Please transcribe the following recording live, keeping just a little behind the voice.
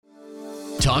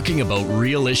talking about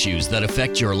real issues that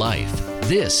affect your life.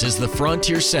 This is the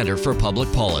Frontier Centre for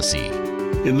Public Policy.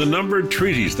 In the numbered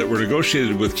treaties that were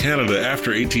negotiated with Canada after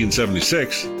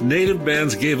 1876, native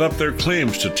bands gave up their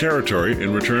claims to territory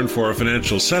in return for a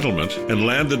financial settlement and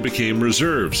land that became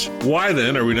reserves. Why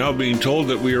then are we now being told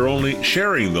that we are only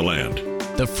sharing the land?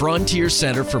 The Frontier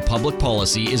Centre for Public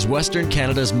Policy is Western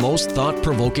Canada's most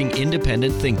thought-provoking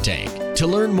independent think tank. To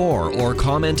learn more or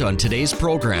comment on today's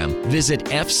program, visit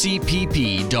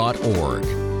fcpp.org.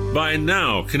 By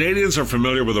now, Canadians are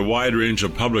familiar with a wide range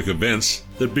of public events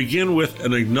that begin with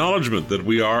an acknowledgement that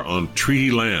we are on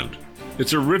treaty land.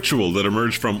 It's a ritual that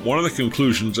emerged from one of the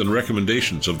conclusions and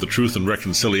recommendations of the Truth and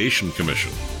Reconciliation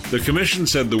Commission. The Commission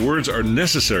said the words are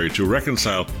necessary to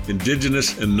reconcile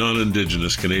Indigenous and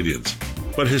non-Indigenous Canadians.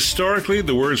 But historically,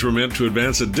 the words were meant to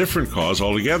advance a different cause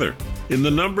altogether. In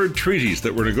the numbered treaties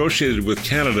that were negotiated with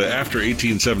Canada after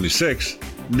 1876,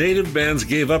 native bands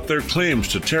gave up their claims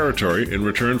to territory in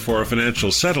return for a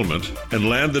financial settlement and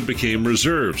land that became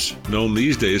reserves, known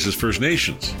these days as First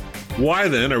Nations. Why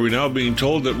then are we now being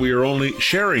told that we are only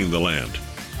sharing the land?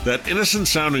 That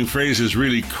innocent-sounding phrase is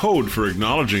really code for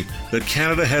acknowledging that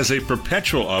Canada has a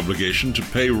perpetual obligation to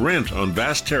pay rent on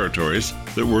vast territories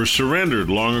that were surrendered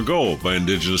long ago by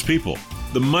Indigenous people.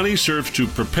 The money serves to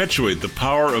perpetuate the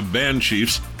power of band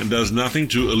chiefs and does nothing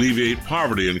to alleviate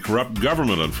poverty and corrupt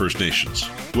government on First Nations.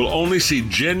 We'll only see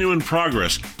genuine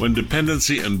progress when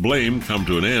dependency and blame come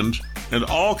to an end, and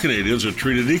all Canadians are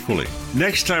treated equally.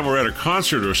 Next time we're at a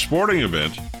concert or sporting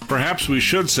event, perhaps we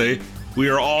should say, we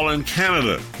are all in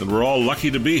Canada, and we're all lucky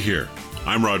to be here.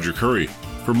 I'm Roger Curry.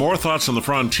 For more thoughts on the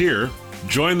frontier,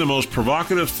 join the most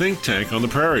provocative think tank on the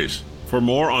prairies. For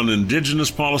more on Indigenous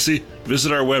policy,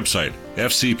 visit our website,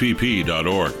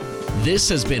 fcpp.org. This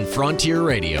has been Frontier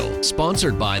Radio,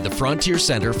 sponsored by the Frontier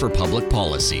Centre for Public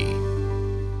Policy.